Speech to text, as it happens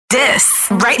This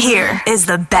right here is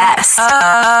the best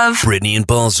of Brittany and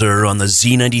Balzer on the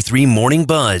Z93 Morning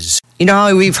Buzz. You know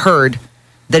how we've heard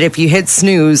that if you hit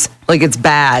snooze, like it's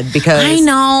bad because... I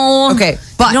know. Okay,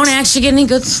 but... You don't actually get any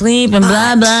good sleep and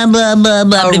blah, blah, blah, blah,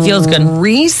 blah, but it feels good. A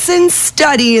recent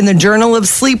study in the Journal of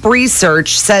Sleep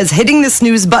Research says hitting the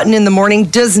snooze button in the morning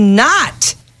does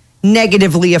not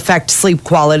negatively affect sleep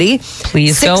quality.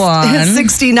 Please go on.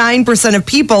 69% of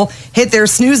people hit their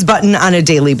snooze button on a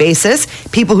daily basis.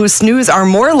 People who snooze are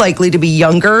more likely to be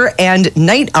younger and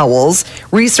night owls.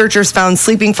 Researchers found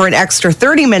sleeping for an extra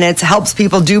 30 minutes helps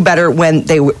people do better when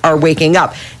they are waking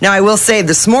up. Now, I will say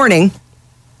this morning,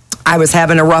 I was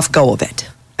having a rough go of it.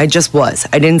 I just was.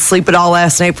 I didn't sleep at all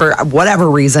last night for whatever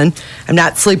reason. I'm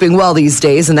not sleeping well these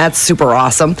days, and that's super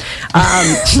awesome.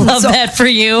 Love that for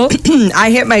you.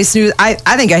 I hit my snooze. I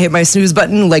think I hit my snooze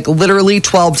button like literally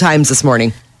 12 times this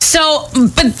morning. So,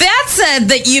 but that said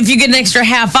that if you get an extra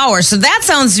half hour, so that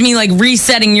sounds to me like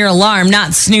resetting your alarm,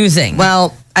 not snoozing.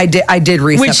 Well, I did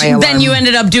reset my alarm. Which then you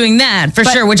ended up doing that for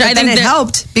sure. Which I think it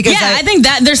helped because I think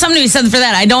that there's something to be said for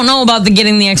that. I don't know about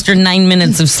getting the extra 9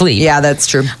 minutes of sleep. Yeah, that's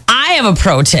true. I have a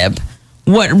pro tip.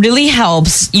 What really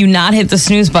helps you not hit the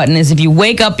snooze button is if you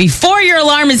wake up before your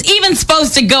alarm is even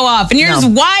supposed to go off and you're just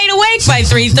wide awake by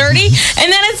 3:30,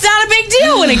 and then it's not a big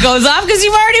deal when it goes off because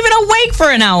you've already been awake for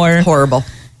an hour. Horrible.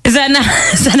 Is that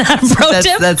not a pro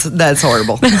tip? That's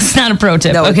horrible. That's not a pro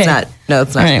tip. No, okay. It's not. No,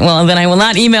 it's not. All right, well, then I will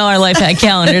not email our life hack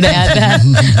calendar to add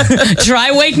that.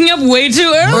 Try waking up way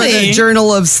too early. Or the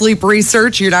Journal of Sleep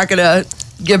Research. You're not going to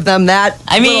give them that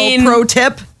little pro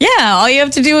tip? Yeah, all you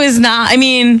have to do is not, if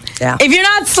you're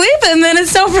not sleeping, then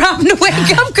it's no problem to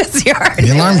wake up because you're already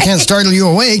the alarm can't startle you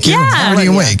awake. You're already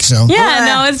awake, so. Yeah,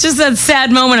 no, it's just that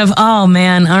sad moment of, oh,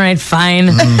 man, all right, fine.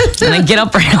 And I get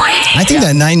up right away. I think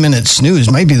that 9-minute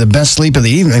snooze might be the best sleep of the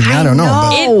evening. I don't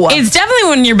know. It's definitely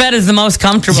when your bed is the most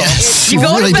comfortable. Yes, you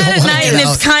go really to bed at night and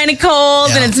it's kind of cold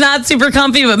and it's not super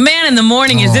comfy, but man, in the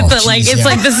morning, is it like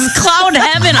this is cloud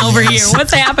heaven over here.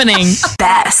 What's happening?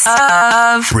 Best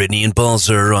of Brittany and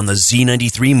Balzer on the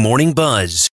Z93 Morning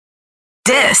Buzz.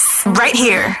 this right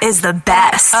here is the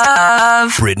best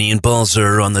of Brittany and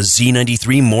Balzer on the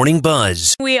Z93 Morning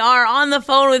Buzz. We are on the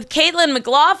phone with Caitlin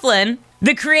McLaughlin,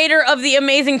 the creator of the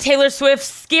amazing Taylor Swift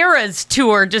Skiras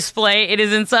Tour display. It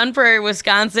is in Sun Prairie,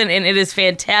 Wisconsin, and it is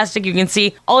fantastic. You can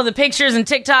see all of the pictures and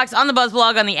TikToks on the Buzz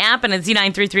blog, on the app, and at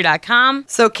z933.com.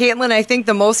 So, Caitlin, I think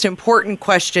the most important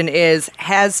question is,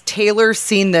 has Taylor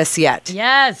seen this yet?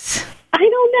 Yes.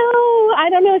 I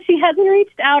don't know. She hasn't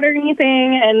reached out or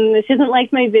anything, and she doesn't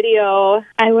like my video.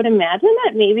 I would imagine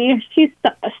that maybe she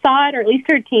saw it, or at least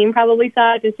her team probably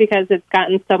saw it, just because it's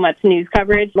gotten so much news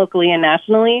coverage locally and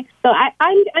nationally. So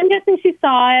I'm guessing she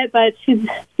saw it, but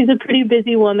she's a pretty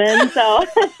busy woman, so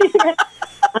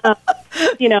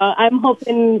I'm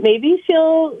hoping maybe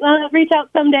she'll reach out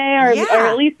someday, or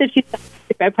at least if she,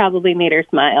 I probably made her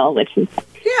smile, which is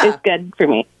good for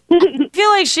me. I feel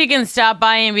like she can stop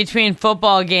by in between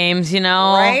football games,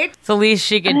 Right? It's the least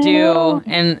she could do,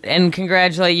 and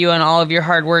congratulate you on all of your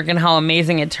hard work and how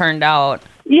amazing it turned out.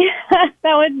 Yeah,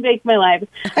 that would make my life.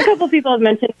 A couple people have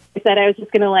mentioned, I said I was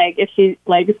just going to, if she,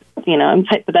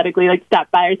 hypothetically, stop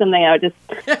by or something, I would just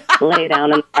lay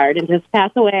down in the yard and just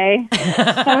pass away.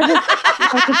 I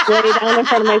would just lay down in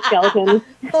front of my skeleton.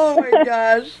 Oh, my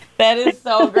gosh. That is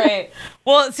so great.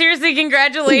 Well, seriously,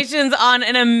 congratulations on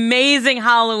an amazing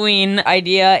Halloween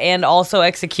idea and also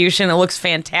execution. It looks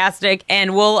fantastic.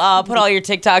 And we'll put all your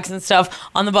TikToks and stuff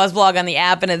on the Buzz blog, on the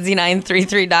app, and at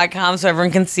z933.com so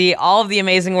everyone can see all of the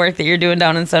amazing work that you're doing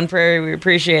down in Sun Prairie. We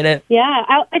appreciate it. Yeah.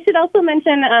 I should also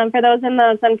mention, for those in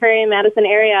the Sun Prairie, Madison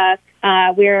area,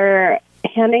 we're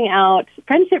handing out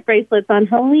friendship bracelets on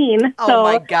Halloween. Oh,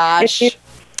 my gosh.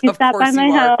 If you stop by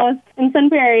my house in Sun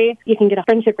Prairie, you can get a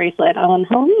friendship bracelet on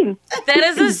Halloween. That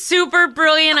is a super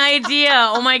brilliant idea.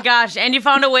 Oh, my gosh. And you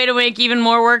found a way to make even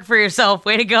more work for yourself.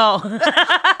 Way to go.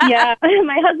 Yeah.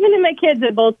 My husband and my kids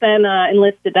have both been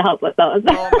enlisted to help with those.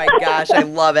 Oh, my gosh. I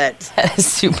love it. That is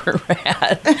super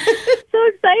rad. So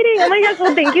exciting. Oh, my gosh.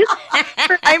 Well, thank you.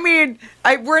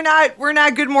 We're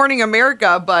not Good Morning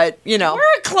America, but, We're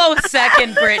a close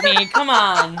second, Brittany. Come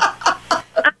on.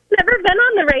 Never been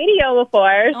on the radio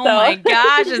before. Oh my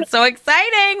gosh, it's so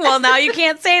exciting. Well, now you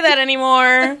can't say that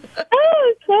anymore.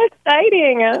 Oh, it's so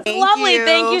exciting. Lovely.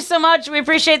 Thank you so much. We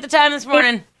appreciate the time this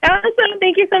morning. Awesome.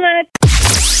 Thank you so much.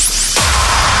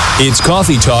 It's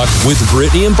Coffee Talk with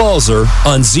Brittany and Balzer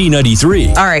on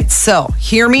Z93. All right, so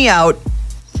hear me out.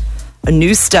 A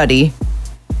new study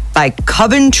by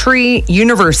Coventry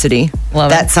University.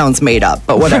 That sounds made up,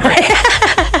 but whatever.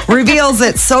 Reveals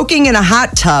that soaking in a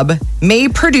hot tub may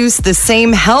produce the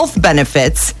same health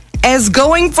benefits as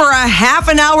going for a half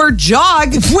an hour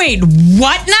jog. Wait,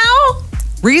 what now?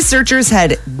 Researchers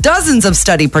had dozens of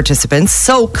study participants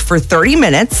soak for 30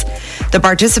 minutes. The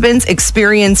participants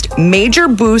experienced major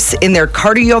boosts in their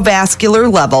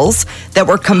cardiovascular levels that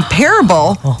were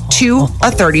comparable to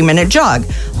a 30-minute jog.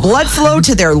 Blood flow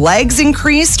to their legs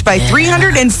increased by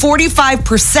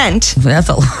 345%, That's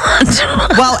a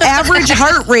lot. while average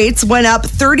heart rates went up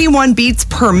 31 beats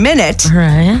per minute.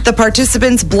 Right. The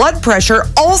participants' blood pressure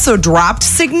also dropped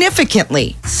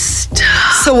significantly.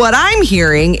 So what I'm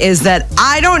hearing is that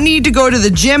I don't need to go to the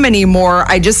gym anymore.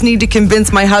 I just need to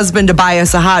convince my husband to buy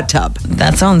us a hot tub.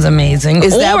 That sounds amazing.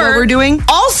 Is that what we're doing?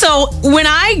 Also, when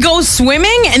I go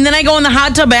swimming and then I go in the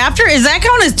hot tub after, is that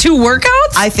count as 2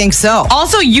 workouts? I think so.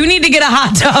 Also, you need to get a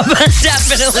hot tub.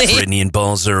 Definitely. Brittany and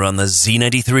Balzer on the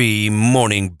Z93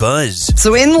 Morning Buzz.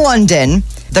 So in London,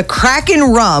 the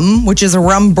Kraken Rum, which is a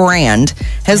rum brand,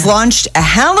 has launched a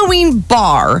Halloween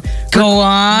bar Go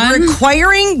on.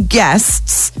 requiring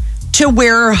guests to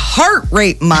wear heart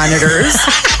rate monitors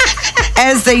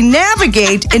as they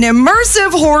navigate an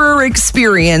immersive horror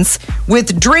experience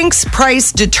with drinks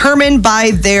priced determined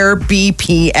by their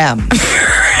BPM.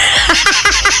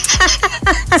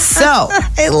 So,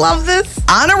 I love this.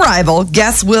 on arrival,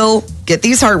 guests will get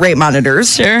these heart rate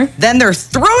monitors. Sure. Then they're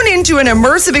thrown into an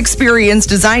immersive experience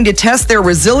designed to test their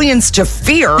resilience to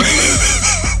fear.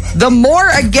 The more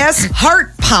a guest's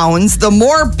heart pounds, the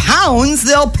more pounds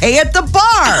they'll pay at the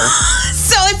bar.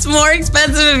 So it's more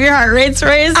expensive if your heart rate's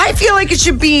raised? I feel like it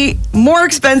should be more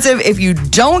expensive if you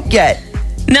don't get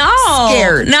No.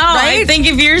 scared, No, I right? think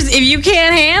if you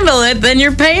can't handle it, then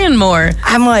you're paying more.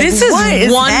 I'm like, this is what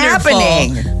is wonderful.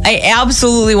 happening? I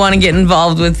absolutely want to get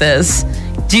involved with this.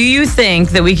 Do you think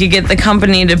that we could get the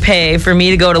company to pay for me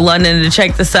to go to London to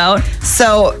check this out?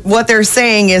 So what they're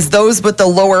saying is those with the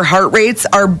lower heart rates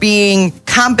are being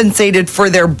compensated for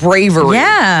their bravery.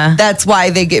 Yeah. That's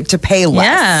why they get to pay less.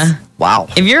 Yeah. Wow.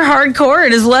 If you're hardcore,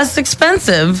 it is less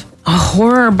expensive. A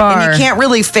horror bar. And you can't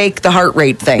really fake the heart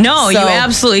rate thing. No, you So,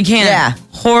 absolutely can't. Yeah.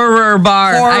 Horror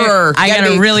bar. Horror. I Gotta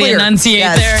gotta be really clear. enunciate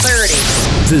Yes. there. 30.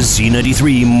 The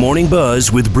Z93 Morning Buzz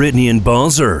with Brittany and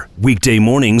Balzer. Weekday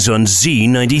mornings on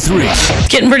Z93.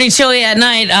 Getting pretty chilly at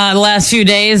night the last few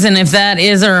days, and if that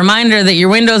is a reminder that your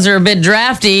windows are a bit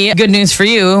drafty, good news for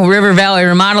you. River Valley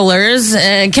Remodelers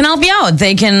can help you out.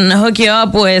 They can hook you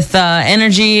up with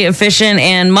energy efficient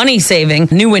and money saving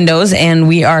new windows, and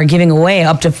we are giving away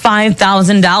up to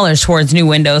 $5,000 towards new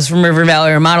windows from River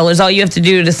Valley Remodelers. All you have to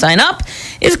do to sign up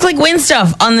is click Win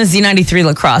Stuff on the Z93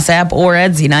 Lacrosse app or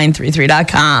at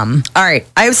Z933.com. All right.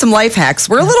 I have some life hacks.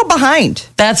 We're a little behind.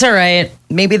 That's all right.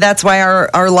 Maybe that's why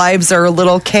our lives are a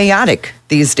little chaotic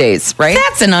these days, right?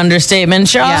 That's an understatement,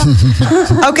 Shaw.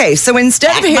 Yeah. Okay, so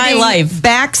instead of Back my hitting life.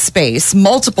 backspace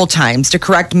multiple times to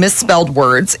correct misspelled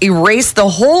words, erase the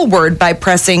whole word by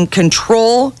pressing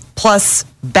Control plus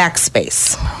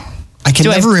backspace. I can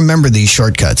never remember these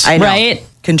shortcuts. I know. Right?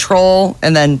 Control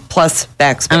and then plus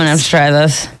backspace. I'm going to have to try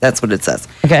this. That's what it says.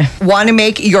 Okay. Want to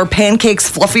make your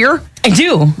pancakes fluffier? I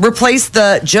do. Replace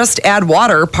the just add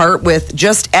water part with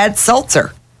just add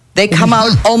seltzer. They come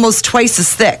out almost twice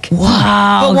as thick.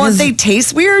 Wow. But won't 'cause they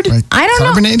taste weird? Right? I don't know.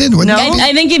 Carbonated? Wouldn't No. it be?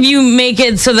 I think if you make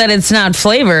it so that it's not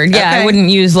flavored, yeah, I Okay. wouldn't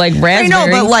use like I raspberry. know,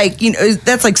 but like,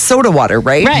 that's like soda water,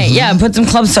 right? Right, yeah, put some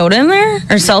club soda in there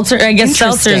or seltzer. I guess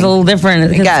seltzer is a little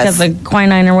different. It's guess. got the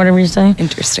quinine or whatever you say.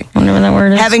 Interesting. Whatever that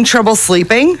word is. Having trouble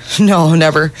sleeping? No,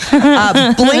 never.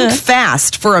 Blink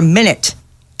fast for a minute.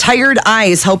 Tired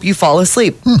eyes help you fall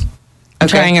asleep. I'm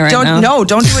trying it right don't, now. No,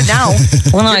 don't do it now.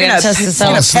 Well, no, I You're gotta gonna test this you're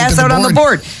out. gonna Sleep pass at the out on the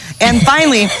board. And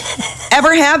finally,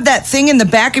 ever have that thing in the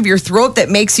back of your throat that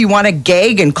makes you want to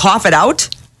gag and cough it out?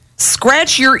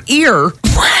 Scratch your ear,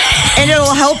 and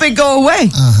it'll help it go away.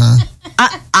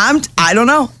 I don't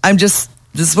know. This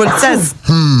is what it says.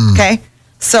 Okay,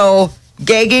 so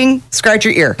gagging, scratch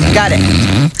your ear. Got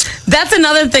it. That's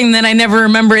another thing that I never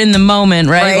remember in the moment,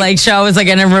 right? Right. Like Shaw was like,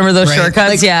 I never remember those Right. shortcuts.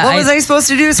 Like, yeah. what was I supposed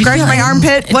to do? Scratch my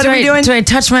armpit? What are we doing? Do I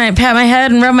pat my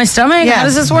head and rub my stomach? Yeah. How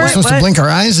does this We're work? supposed to What? blink our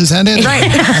eyes? Is that it? Right.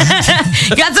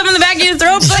 You got something in the back of your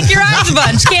throat? Flick your eyes a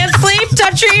bunch. Can't sleep?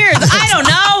 Touch your ears. I don't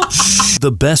know.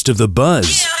 The best of the buzz.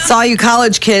 So all you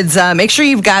college kids, make sure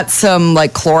you've got some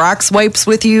like Clorox wipes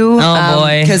with you. Oh,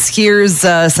 boy. Because here's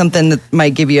something that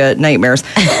might give you nightmares.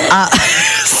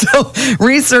 So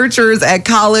researchers at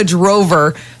College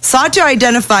Rover sought to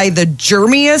identify the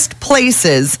germiest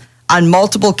places on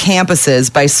multiple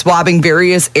campuses by swabbing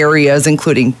various areas,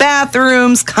 including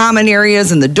bathrooms, common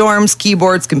areas in the dorms,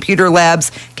 keyboards, computer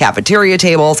labs, cafeteria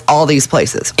tables, all these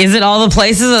places. Is it all the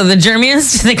places of the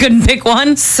germiest? They couldn't pick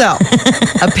one? So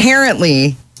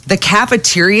apparently The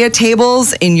cafeteria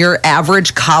tables in your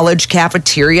average college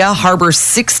cafeteria harbor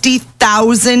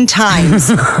 60,000 times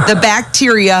the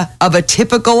bacteria of a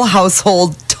typical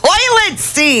household toilet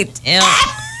seat. Ew.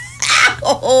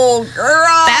 Oh,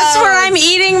 girl. That's where I'm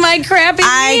eating my crappy meal.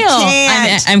 I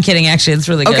can't. I'm kidding. Actually, it's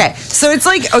really good. Okay, so it's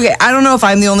like, I don't know if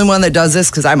I'm the only one that does this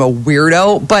because I'm a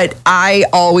weirdo, but I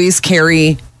always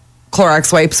carry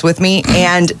Clorox wipes with me,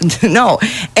 and so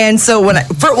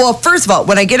first of all,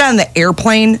 when I get on the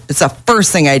airplane, it's the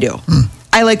first thing I do.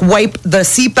 I wipe the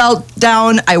seatbelt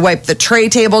down, I wipe the tray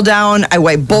table down, I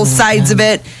wipe both sides of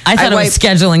it. I thought it was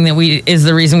scheduling that is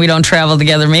the reason we don't travel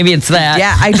together. Maybe it's that.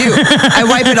 Yeah, I do. I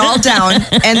wipe it all down,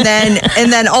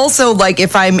 and then also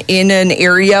if I'm in an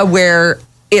area where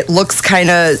it looks kind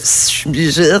of,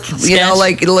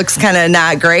 it looks kind of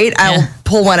not great, I'll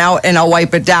pull one out and I'll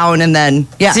wipe it down, and then,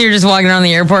 So you're just walking around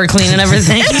the airport cleaning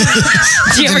everything?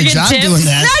 Do you ever get tips? Doing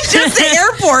that. Not just the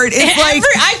airport. It's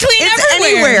I clean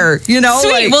everywhere. Anywhere,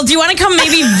 Sweet. Well, do you want to come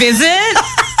maybe visit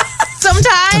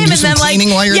sometime? And then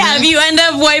while you're there? If you end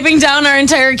up wiping down our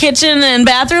entire kitchen and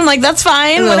bathroom, that's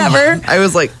fine, whatever. I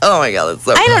was like, oh my God, that's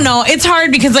so I don't know. It's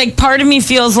hard because part of me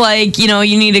feels like, you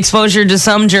need exposure to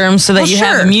some germs so that you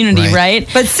have immunity, right?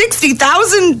 But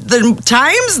 60,000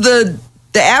 times the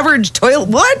average toilet,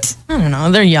 what? I don't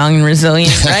know. They're young and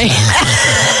resilient, right?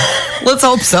 Let's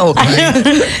hope so.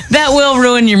 That will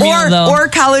ruin your meal, though. Or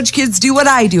college kids do what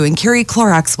I do and carry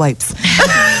Clorox wipes.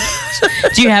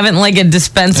 Do you have it in a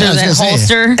dispenser, that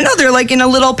holster? No, they're in a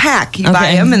little pack. You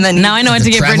buy them, and then now I know what to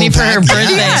get Brittany for her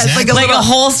birthday. Yeah, it's like a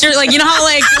holster. You know how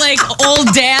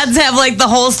old dads have the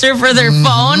holster for their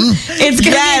phone? It's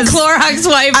gonna be a Clorox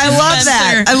wipe. I love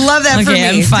that. I love that for me.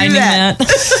 I'm finding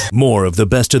that. More of the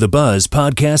Best of the Buzz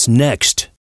podcast next.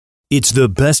 It's the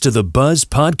Best of the Buzz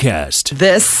podcast.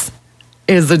 This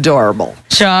is adorable.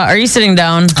 Shaw, are you sitting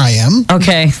down? I am.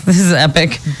 Okay, this is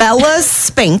epic. Bella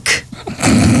Spink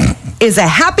is a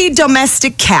happy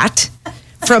domestic cat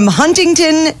from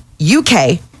Huntington,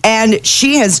 UK, and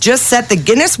she has just set the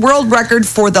Guinness World Record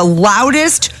for the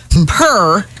loudest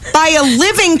purr by a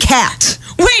living cat.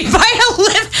 Wait,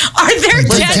 are there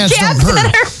dead cats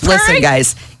that are purring? Listen,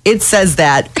 guys, it says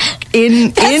that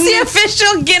in the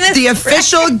official Guinness. The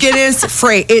official Guinness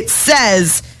phrase. It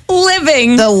says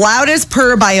living. The loudest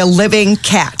purr by a living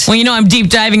cat. Well, I'm deep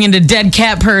diving into dead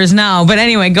cat purrs now. But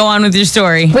anyway, go on with your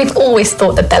story. We've always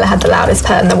thought that Bella had the loudest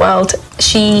purr in the world.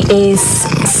 She is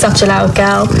such a loud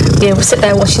girl. We'll sit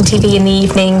there watching TV in the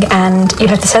evening and you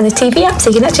have to turn the TV up so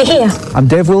you can actually hear. I'm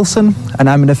Dave Wilson and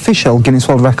I'm an official Guinness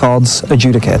World Records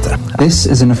adjudicator. This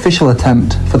is an official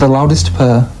attempt for the loudest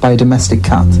purr by a domestic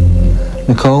cat.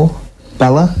 Nicole,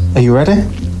 Bella, are you ready?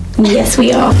 Yes,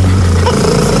 we are.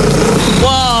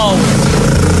 Whoa!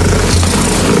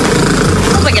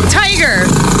 Sounds like a tiger.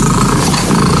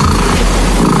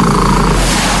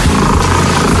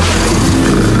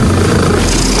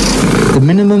 The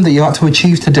minimum that you had to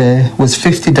achieve today was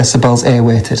 50 decibels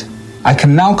air-weighted. I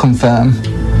can now confirm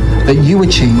that you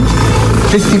achieved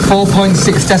 54.6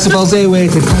 decibels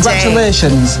air-weighted.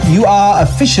 Congratulations. You are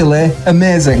officially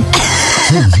amazing.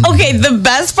 Okay, the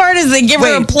best part is they give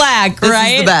her a plaque, right?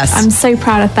 This is the best. I'm so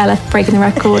proud of Bella for breaking the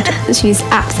record. She's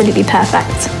absolutely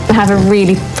perfect. We have a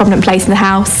really prominent place in the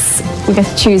house. We get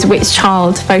to choose which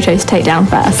child photos to take down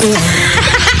first.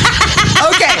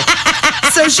 Okay.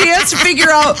 So she has to figure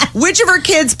out which of her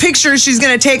kids' pictures she's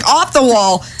going to take off the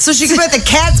wall so she can put the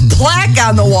cat's plaque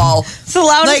on the wall. It's the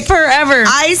loudest purr ever.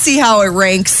 I see how it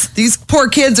ranks. These poor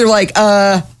kids are like,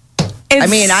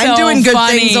 I'm doing good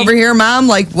things over here, Mom.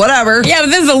 Whatever. Yeah, but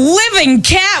this is a living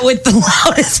cat with the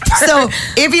loudest purr. So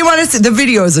if you want to see, the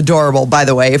video is adorable, by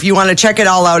the way. If you want to check it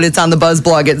all out, it's on the Buzz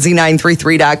blog at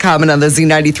z933.com and on the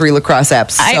Z93 Lacrosse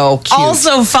app. So I cute.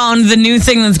 also found the new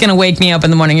thing that's going to wake me up in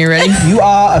the morning. You ready? You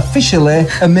are officially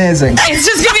amazing. It's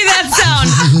just going to be that sound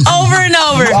over and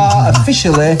over. You are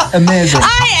officially amazing.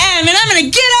 I am, and I'm going to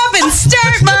get up and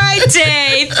start my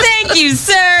day. Thank you,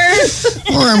 sir.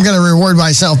 Or I'm going to reward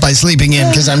myself by sleeping in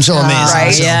because I'm so amazing.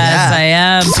 Right. So, Yes, I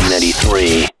am.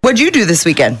 Z93. What'd you do this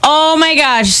weekend? Oh my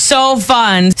gosh, so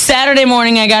fun. Saturday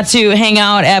morning, I got to hang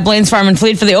out at Blaine's Farm and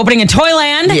Fleet for the opening of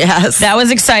Toyland. Yes. That was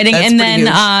exciting. That's and pretty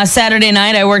then Saturday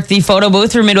night, I worked the photo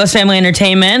booth for Midwest Family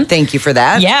Entertainment. Thank you for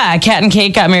that. Yeah, Kat and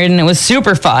Kate got married and it was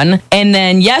super fun. And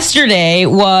then yesterday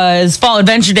was Fall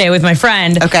Adventure Day with my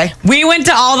friend. Okay. We went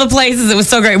to all the places. It was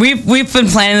so great. We've been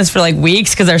planning this for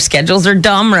weeks because our schedule schedules are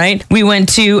dumb, right? We went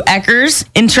to Eckers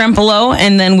in Trempolo,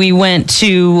 and then we went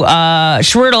to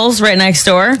Schwertles right next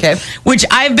door. Okay. Which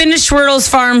I've been to Schwertles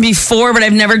Farm before, but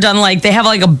I've never done they have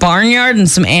like a barnyard and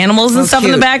some animals and stuff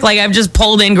in the back. Like I've just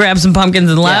pulled in, grabbed some pumpkins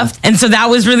and left. And so that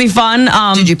was really fun.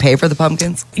 Did you pay for the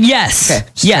pumpkins? Yes. Okay.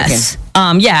 Yes.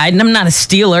 I'm not a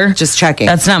stealer. Just checking.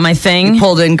 That's not my thing. You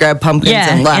pulled in, grabbed pumpkins,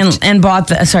 and left. and bought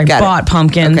bought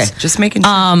pumpkins. Okay, just making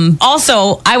sure.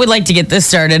 Also, I would like to get this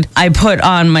started. I put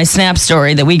on my Snap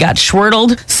story that we got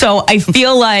Schwertled. So I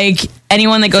feel like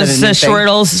anyone that goes to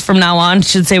Schwertles from now on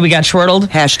should say we got Schwertled.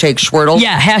 Hashtag Schwertle.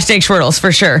 Yeah, hashtag Schwertles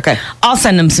for sure. Okay. I'll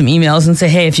send them some emails and say,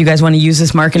 hey, if you guys want to use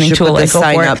this marketing tool, go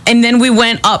for it. And then we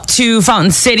went up to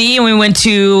Fountain City and we went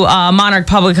to Monarch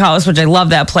Public House, which I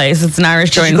love that place. It's an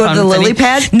Irish joint. Did you go to the Lily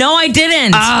Pad? No, I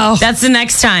didn't. Oh. That's the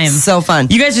next time. So fun.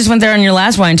 You guys just went there on your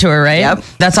last wine tour, right? Yep.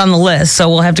 That's on the list, so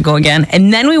we'll have to go again.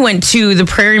 And then we went to the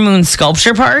Prairie Moon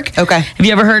Sculpture Park. Okay. Have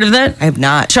you ever heard of that? I have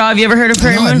not. Shaw, have you ever heard of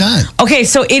Prairie Moon? No, I've not. Okay,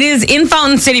 so it is in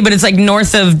Fountain City, but it's like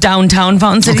north of downtown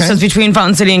Fountain City, so it's between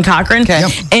Fountain City and Cochrane. Okay.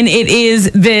 Yep. And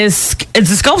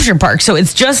it's a sculpture park, so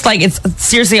it's just like, it's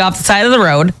seriously off the side of the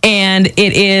road, and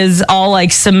it is all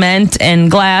like cement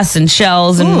and glass and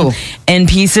shells and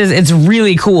pieces. It's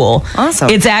really cool. Awesome.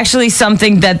 It's actually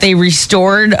something that they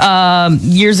restored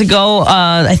years ago.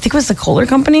 I think it was the Kohler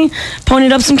Company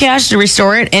ponied up some cash to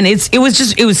restore it, and it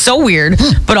was so weird,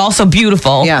 but also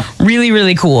beautiful. Yeah. Really,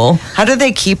 really cool. How do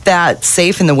they keep that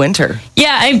safe in the winter?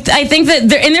 Yeah, I think that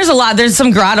there's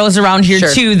some grottos around here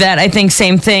too that I think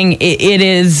same thing. It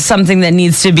is something that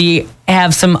needs to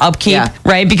have some upkeep,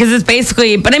 right? Because it's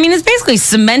basically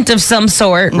cement of some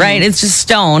sort, right? It's just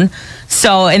stone.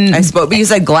 So, and I suppose, but you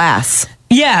said glass.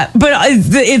 Yeah, but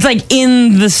it's like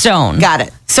in the stone. Got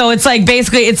it. So it's like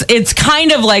basically it's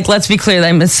kind of like, let's be clear,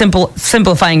 I'm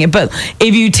simplifying it, but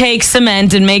if you take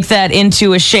cement and make that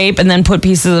into a shape and then put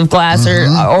pieces of glass or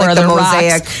like other the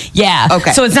mosaic. rocks. Yeah.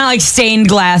 Okay. So it's not like stained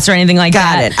glass or anything like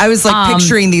that. Got it. I was like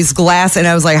picturing these glass and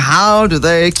I was like, how do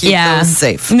they keep those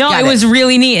safe? No, it was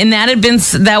really neat. And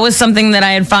that was something that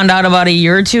I had found out about a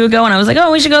year or two ago, and I was like, oh,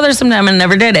 we should go there sometime, and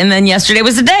never did. And then yesterday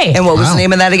was the day. And what was the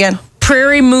name of that again?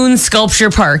 Prairie Moon Sculpture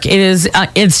Park. It is.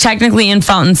 It's technically in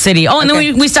Fountain City. Oh, and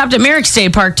then we stopped at Merrick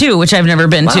State Park too, which I've never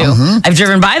been to. I've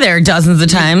driven by there dozens of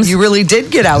times. You really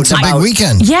did get out. It's a big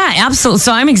weekend. Yeah, absolutely.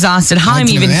 So I'm exhausted. How I'm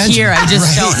even here, I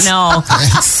just don't know.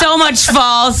 So much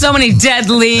fall, so many dead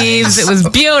leaves. It was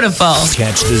beautiful.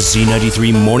 Catch the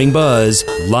Z93 Morning Buzz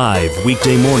live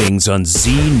weekday mornings on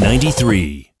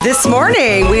Z93. This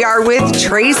morning, we are with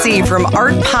Tracy from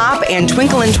Art Pop and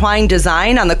Twinkle and Twine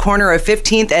Design on the corner of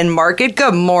 15th and Market.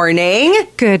 Good morning.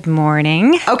 Good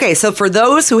morning. Okay, so for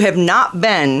those who have not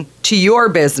been to your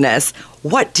business,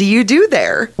 what do you do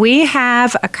there? We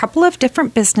have a couple of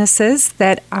different businesses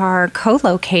that are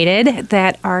co-located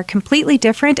that are completely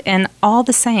different and all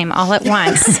the same all at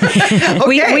once.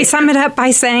 We sum it up by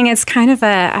saying it's kind of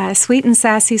a sweet and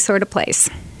sassy sort of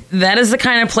place. That is the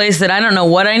kind of place that I don't know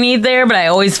what I need there, but I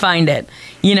always find it.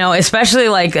 You know, especially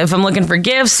like if I'm looking for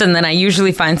gifts, and then I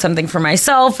usually find something for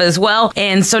myself as well.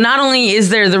 And so not only is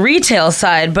there the retail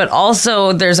side, but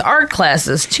also there's art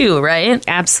classes too, right?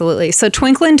 Absolutely. So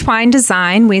Twinkle and Twine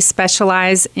Design, we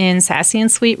specialize in sassy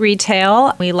and sweet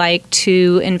retail. We like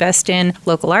to invest in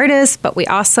local artists, but we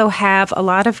also have a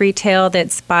lot of retail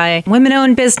that's by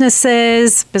women-owned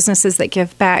businesses that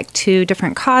give back to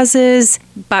different causes.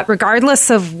 But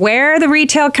regardless of where the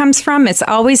retail comes from, it's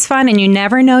always fun, and you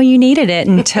never know you needed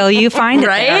it until you find it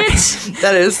right?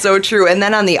 That is so true. And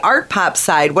then on the Art Pop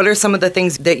side, what are some of the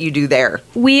things that you do there?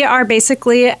 We are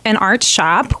basically an art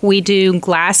shop. We do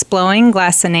glass blowing,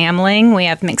 glass enameling. We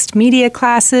have mixed media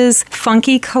classes,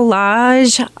 funky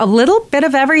collage, a little bit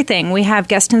of everything. We have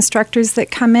guest instructors that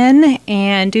come in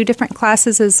and do different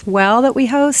classes as well that we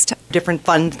host. Different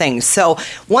fun things. So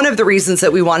one of the reasons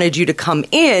that we wanted you to come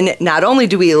in, not only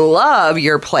do we love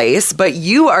your place, but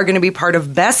you are going to be part of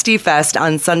Bestie Fest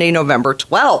on Sunday, November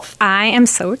 12th. I am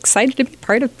so excited to be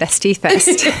part of Bestie Fest.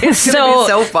 It's going to be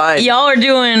so fun. Y'all are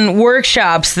doing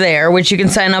workshops there, which you can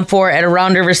sign up for at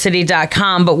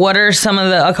aroundrivercity.com. But what are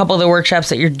a couple of the workshops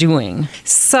that you're doing?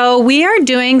 So we are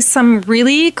doing some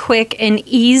really quick and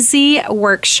easy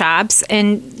workshops.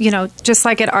 And, just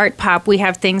like at Art Pop, we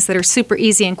have things that are super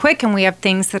easy and quick, and we have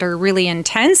things that are really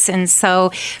intense. And so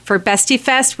for Bestie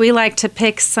Fest, we like to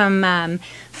pick some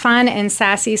fun and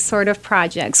sassy sort of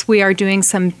projects. We are doing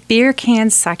some beer can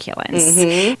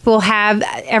succulents. We'll have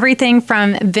everything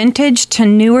from vintage to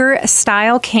newer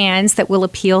style cans that will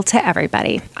appeal to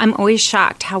everybody. I'm always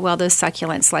shocked how well those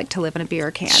succulents like to live in a beer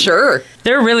can. Sure.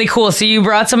 They're really cool. So you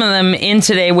brought some of them in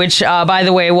today, which, by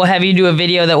the way, we'll have you do a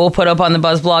video that we'll put up on the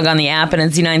Buzz blog on the app and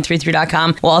at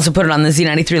z933.com. We'll also put it on the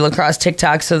Z93 Lacrosse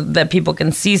TikTok so that people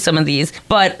can see some of these.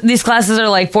 But these classes are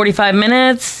like 45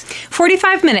 minutes?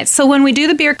 45 minutes. So when we do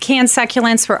the beer can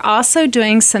succulents, we're also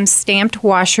doing some stamped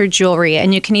washer jewelry.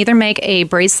 And you can either make a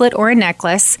bracelet or a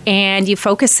necklace. And you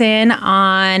focus in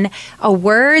on a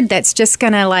word that's just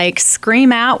going to like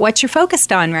scream out what you're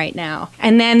focused on right now.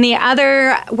 And then the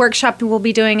other workshop we'll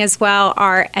be doing as well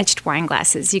are etched wine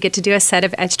glasses. You get to do a set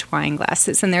of etched wine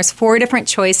glasses. And there's 4 different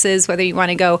choices, whether you want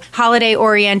to go holiday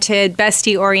oriented,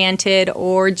 bestie oriented,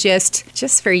 or just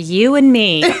for you and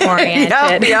me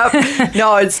oriented. Yep.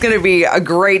 No, it's going to be a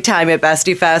great time at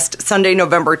Bestie Fest. Sunday,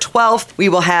 November 12th. We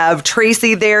will have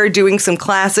Tracy there doing some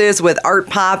classes with Art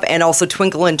Pop and also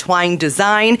Twinkle and Twine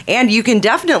Design. And you can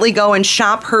definitely go and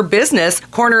shop her business,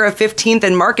 corner of 15th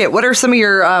and Market. What are some of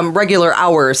your regular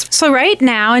hours? So right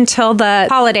now, until the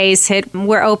holidays hit,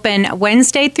 we're open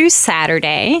Wednesday through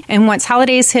Saturday. And once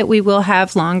holidays hit, we will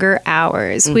have longer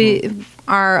hours.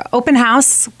 Our open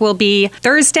house will be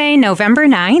Thursday, November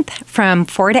 9th from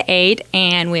 4 to 8,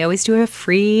 and we always do a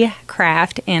free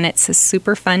craft, and it's a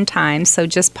super fun time, so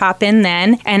just pop in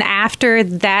then. And after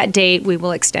that date, we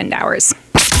will extend hours.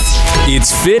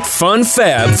 It's Fit Fun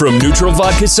Fab from Neutral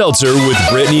Vodka Seltzer with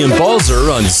Brittany and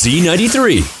Balzer on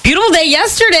Z93. Beautiful day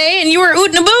yesterday, and you were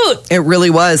ootin' a boot. It really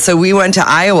was. So we went to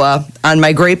Iowa on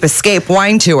my Grape Escape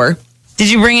wine tour. Did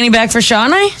you bring any back for Shaw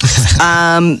and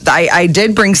I? I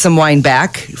did bring some wine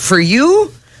back for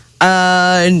you.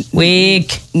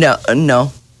 Weak.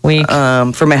 No. Weak.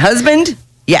 For my husband,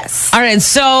 yes. All right,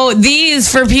 so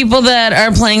these, for people that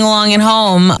are playing along at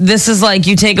home, this is like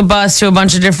you take a bus to a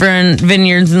bunch of different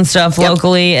vineyards and stuff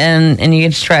locally, and you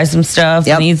get to try some stuff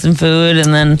and eat some food,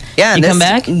 and then you come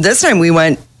back? This time we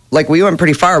went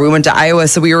pretty far. We went to Iowa,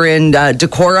 so we were in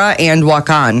Decorah and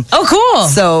Waukon. Oh, cool.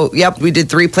 So, we did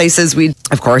 3 places.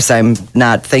 Of course, I'm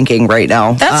not thinking right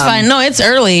now. That's fine. No, it's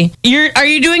early. Are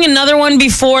you doing another one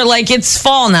before, it's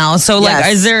fall now? So,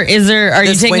 yes. are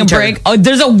you taking winter. a break? Oh,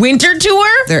 there's a winter tour?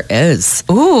 There is.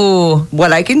 Ooh.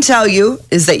 What I can tell you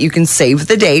is that you can save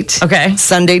the date. Okay.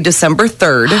 Sunday, December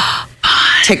 3rd.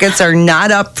 Tickets are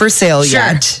not up for sale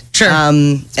yet. Sure.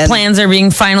 And plans are being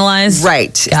finalized.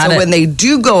 Right. Got it. When they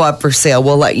do go up for sale,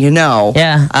 we'll let you know.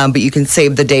 Yeah. But you can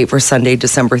save the date for Sunday,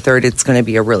 December 3rd. It's going to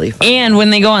be a really fun. And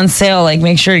when they go on sale,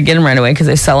 make sure to get them right away because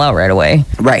they sell out right away.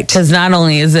 Right. Because not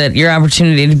only is it your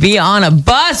opportunity to be on a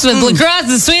bus with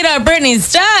Lacrosse's sweetheart Brittany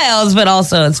Styles, but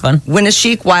also it's fun.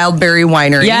 Winneshiek Wildberry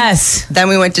Winery. Yes. Then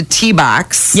we went to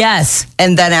T-Box. Yes.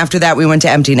 And then after that, we went to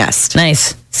Empty Nest.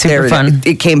 Nice. Super fun.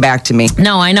 It came back to me.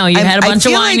 No, I know. You had a bunch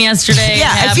of wine yesterday. Yeah,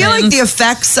 I feel like the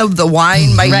effects of the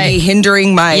wine might be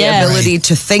hindering my ability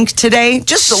to think today.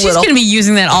 Just a little. She's going to be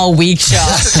using that all week, Shaw.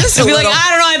 Just She'll be like, I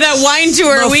don't know, I had that wine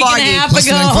tour a week and a half Must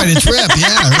ago. have been quite a trip,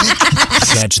 yeah,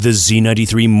 right? Catch the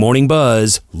Z93 Morning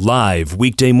Buzz live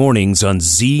weekday mornings on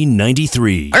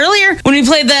Z93. Earlier, when we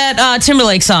played that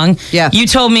Timberlake song, you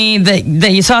told me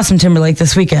that you saw some Timberlake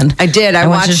this weekend. I did. I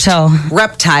watched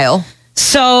Reptile.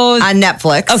 So on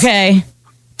Netflix. Okay.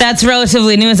 That's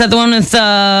relatively new. Is that the one with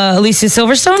Alicia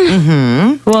Silverstone?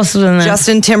 Mm-hmm. Who else was in there?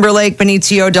 Justin Timberlake,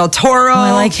 Benicio del Toro. Oh,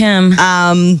 I like him.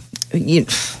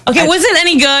 Okay, was it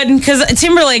any good? Because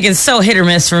Timberlake is so hit or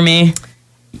miss for me.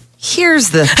 Here's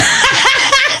the...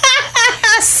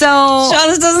 Shaw,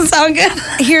 this doesn't sound good.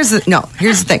 Here's the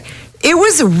thing. It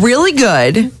was really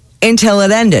good until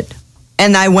it ended.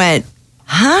 And I went,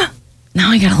 huh? Now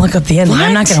I gotta look up the ending.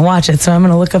 I'm not gonna watch it, so I'm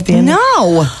gonna look up the ending.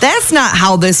 No, that's not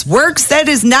how this works. That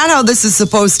is not how this is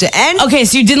supposed to end. Okay,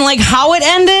 so you didn't like how it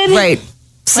ended? Right.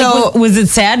 So was it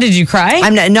sad? Did you cry?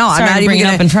 I'm not. No, Sorry, I'm not even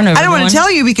gonna, up in front of I don't everyone. want to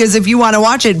tell you because if you want to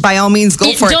watch it, by all means,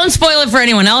 go for it. Don't spoil it for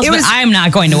anyone else. But I'm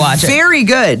not going to watch it. Very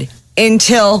good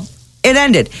until it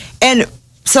ended, and.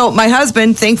 So my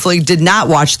husband, thankfully, did not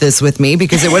watch this with me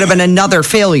because it would have been another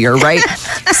failure, right?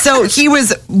 So he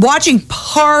was watching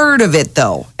part of it,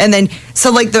 though. And then,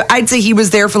 I'd say he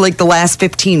was there for the last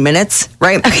 15 minutes,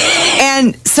 right? Okay.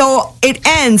 And so it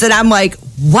ends, and I'm like,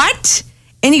 what?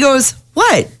 And he goes,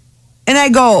 what? And I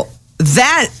go,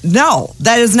 that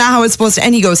is not how it's supposed to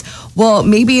end. He goes, well,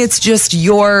 maybe it's just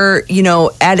your,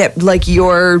 your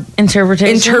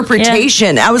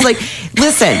interpretation. Yeah. I was like,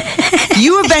 listen,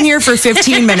 you have been here for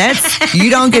 15 minutes. You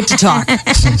don't get to talk.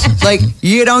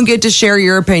 You don't get to share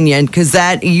your opinion because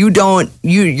you're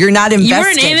not invested. You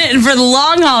weren't in it for the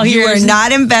long haul here. You are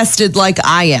not invested like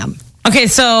I am. Okay,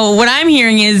 so what I'm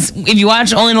hearing is if you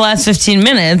watch only the last 15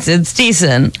 minutes, it's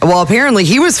decent. Well, apparently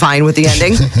he was fine with the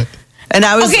ending. And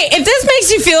I was okay, if this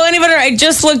makes you feel any better, I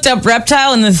just looked up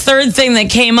reptile, and the third thing that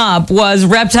came up was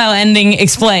reptile ending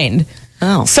explained.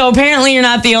 Oh. So apparently you're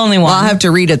not the only one. Well, I'll have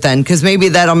to read it then, because maybe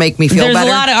that'll make me feel better. There's a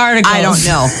lot of articles. I don't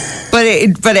know.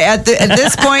 But at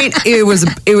this point, it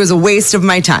was a waste of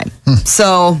my time.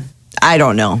 So I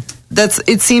don't know.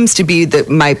 It seems to be that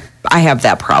I have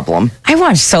that problem. I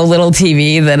watch so little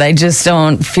TV that I just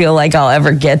don't feel like I'll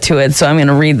ever get to it. So I'm going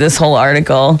to read this whole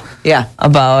article. Yeah.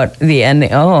 About the ending.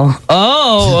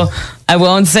 Oh, I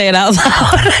won't say it out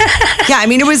loud. Yeah, I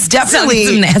mean, it was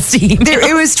definitely nasty.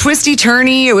 It was twisty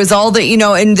turny. It was all the,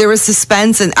 and there was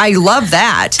suspense, and I love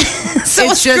that. So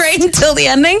it's great until the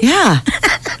ending? Yeah.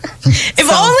 If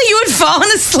only you had fallen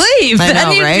asleep.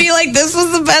 Then you'd be like, this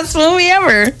was the best movie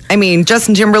ever. I mean,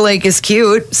 Justin Timberlake is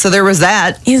cute, so there was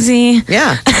that. Is he?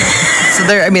 Yeah. So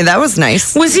that was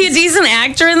nice. Was he a decent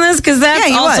actor in this? Because that's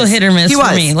also hit or miss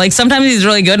for me. Like, sometimes he's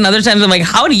really good, and other times I'm like,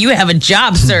 how do you have a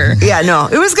job, sir? Yeah, no,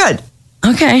 it was good.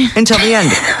 Okay. Until the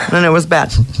end. And it was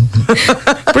bad.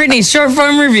 Brittany's short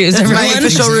form reviews, everyone. My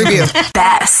official review.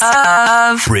 Best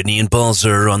of Brittany and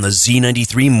Balzer on the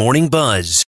Z93 Morning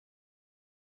Buzz.